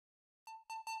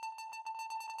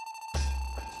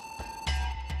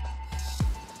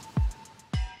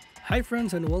Hi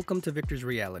friends and welcome to Viktors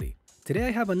Reality. Today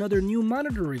I have another new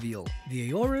monitor reveal,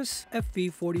 the Aorus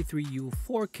FV43U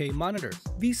 4K monitor.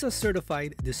 VESA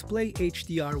certified display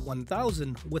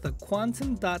HDR1000 with a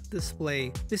quantum dot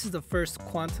display. This is the first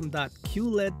quantum dot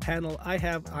QLED panel I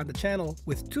have on the channel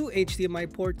with 2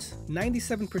 HDMI ports,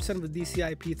 97% of the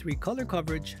DCI-P3 color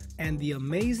coverage, and the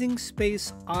amazing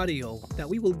space audio that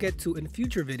we will get to in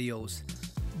future videos.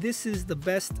 This is the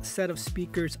best set of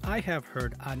speakers I have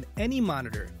heard on any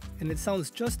monitor, and it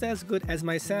sounds just as good as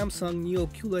my Samsung Neo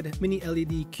QLED Mini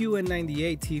LED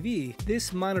QN98 TV.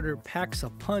 This monitor packs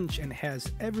a punch and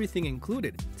has everything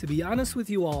included. To be honest with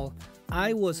you all,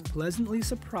 I was pleasantly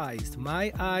surprised.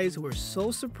 My eyes were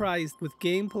so surprised with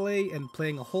gameplay and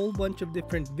playing a whole bunch of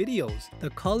different videos. The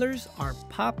colors are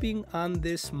popping on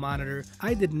this monitor.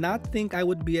 I did not think I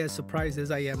would be as surprised as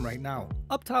I am right now.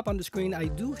 Up top on the screen, I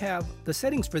do have the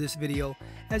settings for this video.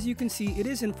 As you can see, it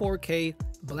is in 4K,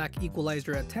 black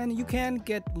equalizer at 10. You can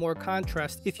get more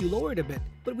contrast if you lower it a bit,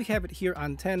 but we have it here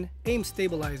on 10. Aim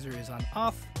stabilizer is on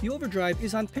off. The overdrive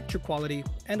is on picture quality,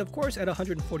 and of course at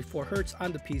 144 Hz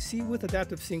on the PC with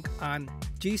adaptive sync on,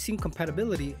 G-Sync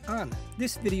compatibility on.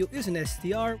 This video is an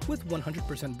SDR with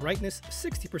 100% brightness,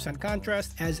 60%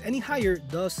 contrast, as any higher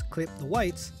does clip the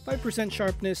whites, 5%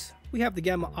 sharpness. We have the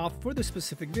gamma off for the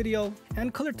specific video,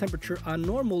 and color temperature on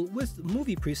normal with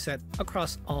movie preset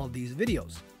across all of these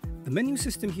videos. The menu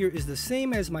system here is the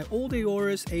same as my old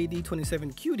Aorus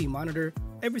AD27QD monitor.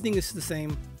 Everything is the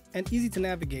same and easy to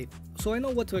navigate, so I know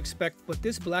what to expect, but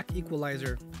this black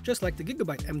equalizer, just like the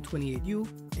Gigabyte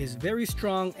M28U, is very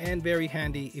strong and very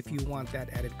handy if you want that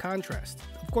added contrast.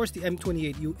 Of course, the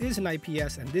M28U is an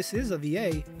IPS and this is a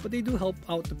VA, but they do help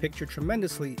out the picture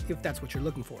tremendously if that's what you're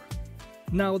looking for.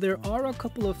 Now, there are a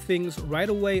couple of things right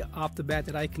away off the bat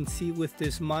that I can see with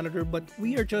this monitor, but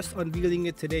we are just unveiling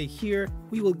it today here.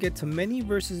 We will get to many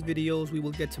versus videos, we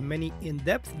will get to many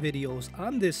in-depth videos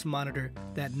on this monitor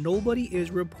that nobody is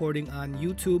reporting on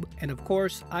YouTube. And of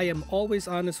course, I am always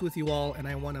honest with you all, and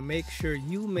I want to make sure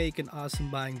you make an awesome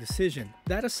buying decision.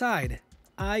 That aside,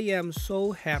 I am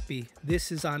so happy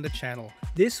this is on the channel.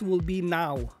 This will be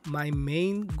now my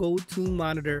main go-to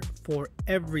monitor for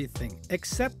everything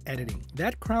except editing.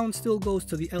 That crown still goes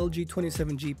to the LG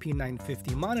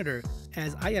 27GP950 monitor,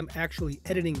 as I am actually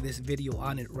editing this video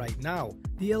on it right now.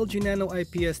 The LG Nano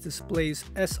IPS display's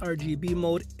sRGB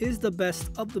mode is the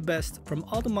best of the best from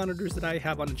all the monitors that I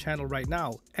have on the channel right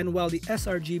now. And while the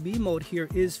sRGB mode here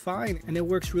is fine and it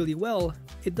works really well,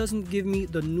 it doesn't give me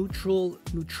the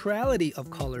neutrality of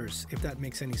colors, if that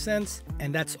makes any sense,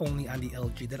 and that's only on the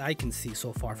LG that I can see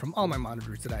so far from all my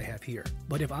monitors that I have here.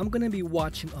 But if I'm gonna be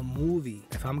watching a movie,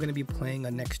 if I'm gonna be playing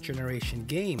a next generation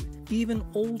game, even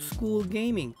old school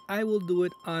gaming, I will do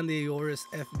it on the Aorus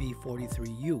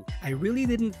FV43U. I really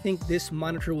didn't think this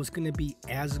monitor was gonna be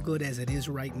as good as it is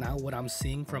right now, what I'm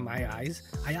seeing from my eyes.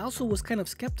 I also was kind of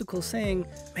skeptical, saying,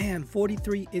 man,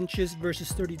 43 inches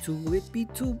versus 32, will it be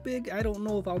too big? I don't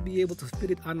know if I'll be able to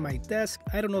fit it on my desk.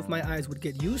 I don't know if my eyes would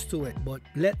get used to it, but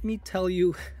let me tell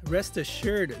you, rest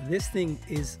assured, this thing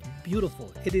is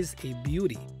beautiful. It is a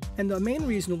beauty. And the main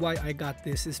reason why I got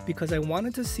this is because I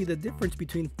wanted to see the difference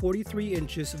between 43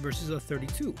 inches versus a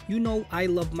 32. You know, I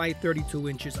love my 32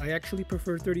 inches. I actually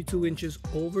prefer 32 inches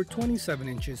over 27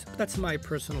 inches. That's my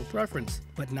personal preference.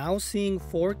 But now seeing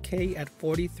 4K at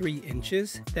 43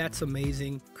 inches, that's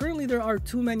amazing. Currently, there are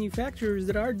 2 manufacturers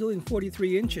that are doing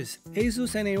 43 inches,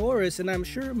 Asus and Aorus, and I'm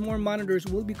sure more monitors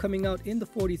will be coming out in the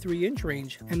 43 inch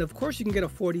range. And of course, you can get a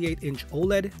 48 inch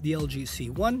OLED, the LG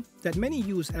C1, that many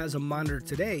use as a monitor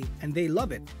today, and they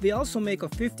love it. They also make a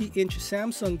 50 inch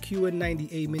Samsung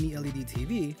QN98 Mini LED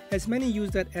TV, as many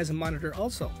use that as a monitor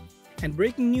also. And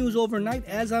breaking news overnight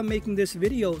as I'm making this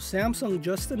video, Samsung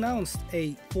just announced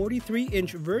a 43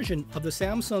 inch version of the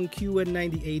Samsung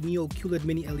QN98 Neo QLED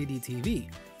Mini LED TV.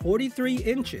 43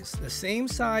 inches, the same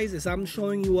size as I'm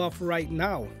showing you off right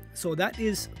now. So that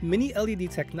is Mini LED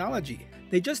technology.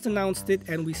 They just announced it,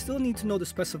 and we still need to know the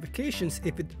specifications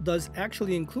if it does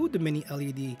actually include the Mini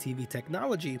LED TV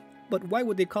technology. But why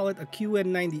would they call it a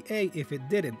QN90A if it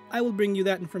didn't? I will bring you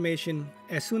that information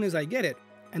as soon as I get it.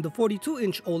 And the 42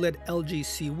 inch OLED LG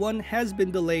C1 has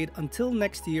been delayed until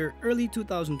next year, early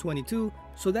 2022.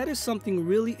 So that is something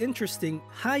really interesting.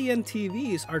 High-end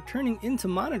TVs are turning into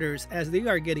monitors as they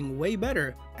are getting way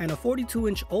better, and a 42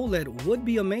 inch OLED would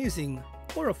be amazing,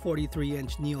 or a 43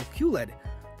 inch Neo QLED.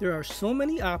 There are so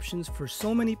many options for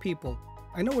so many people.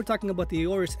 I know we're talking about the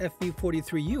Aorus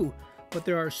FV43U, but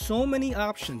there are so many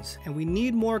options, and we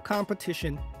need more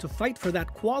competition to fight for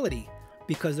that quality.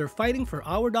 because they're fighting for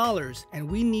our dollars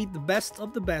and we need the best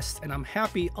of the best, and I'm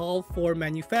happy all four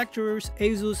manufacturers,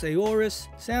 Asus, Aorus,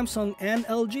 Samsung, and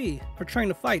LG, are trying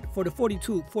to fight for the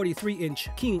 42-43-inch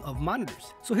king of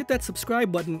monitors. So hit that subscribe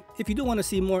button if you do want to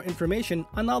see more information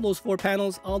on all those four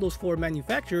panels, all those four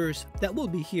manufacturers that will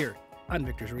be here on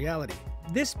Viktors Reality.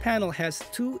 This panel has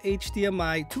two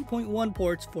HDMI 2.1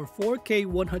 ports for 4K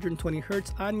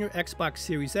 120Hz on your Xbox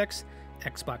Series X,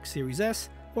 Xbox Series S,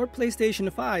 or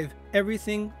PlayStation 5.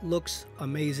 Everything looks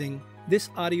amazing. This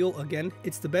audio, again,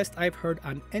 it's the best I've heard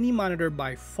on any monitor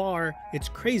by far. It's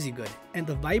crazy good. And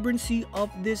the vibrancy of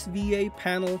this VA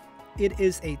panel, it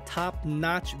is a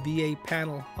top-notch VA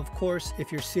panel, of course,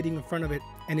 if you're sitting in front of it.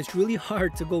 And it's really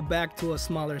hard to go back to a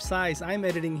smaller size. I'm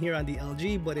editing here on the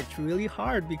LG, but it's really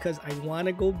hard because I want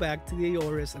to go back to the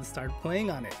Aorus and start playing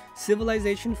on it.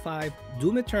 Civilization 5,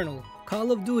 Doom Eternal,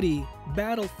 Call of Duty,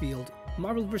 Battlefield,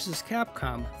 Marvel vs.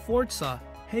 Capcom, Forza,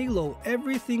 Halo,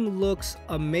 everything looks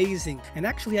amazing. And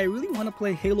actually, I really want to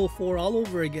play Halo 4 all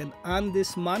over again on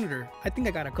this monitor. I think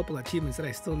I got a couple achievements that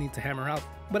I still need to hammer out,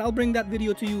 but I'll bring that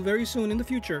video to you very soon in the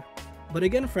future. But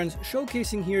again, friends,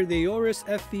 showcasing here the Aorus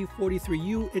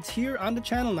FV43U, it's here on the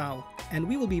channel now, and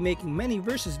we will be making many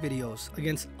versus videos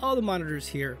against all the monitors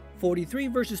here. 43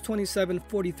 versus 27,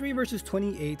 43 versus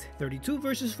 28, 32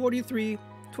 versus 43,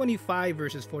 25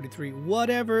 versus 43,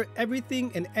 whatever,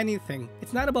 everything and anything.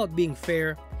 It's not about being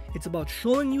fair, it's about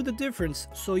showing you the difference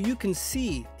so you can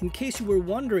see, in case you were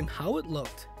wondering how it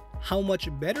looked, how much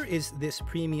better is this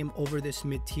premium over this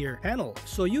mid-tier panel,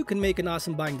 so you can make an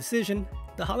awesome buying decision.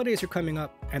 The holidays are coming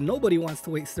up and nobody wants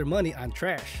to waste their money on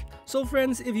trash. So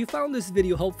friends, if you found this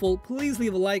video helpful, please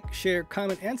leave a like, share,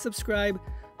 comment, and subscribe.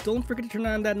 Don't forget to turn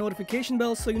on that notification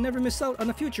bell so you never miss out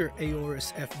on a future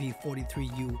Aorus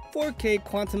FV43U 4K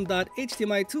Quantum Dot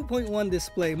HDMI 2.1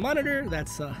 display monitor.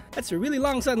 That's a really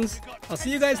long sentence. I'll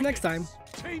see you guys next time.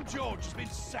 Team George has been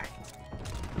sacked.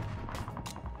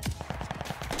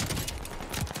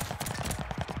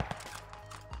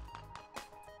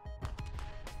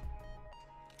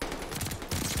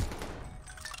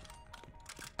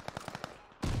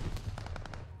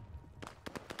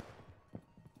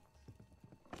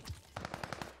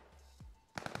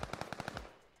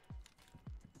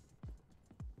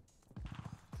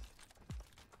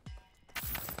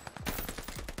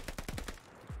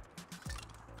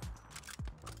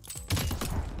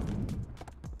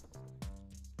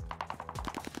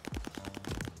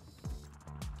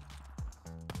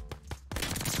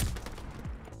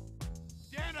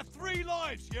 Down to 3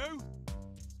 lives, you!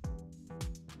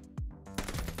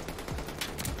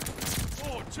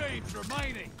 4 teams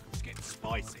remaining. It's getting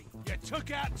spicy. You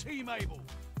took out Team Able.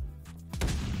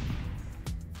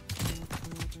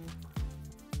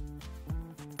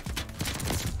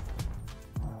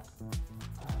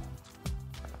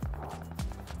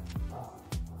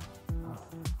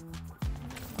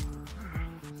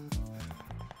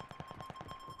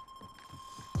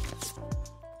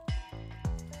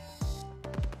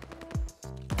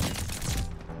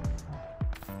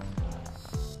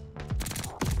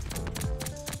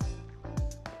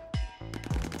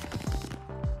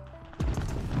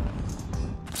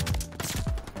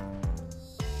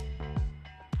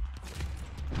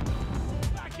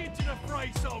 Into the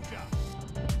fray, soldier.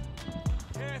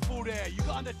 Careful there, you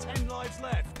got under 10 lives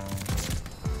left.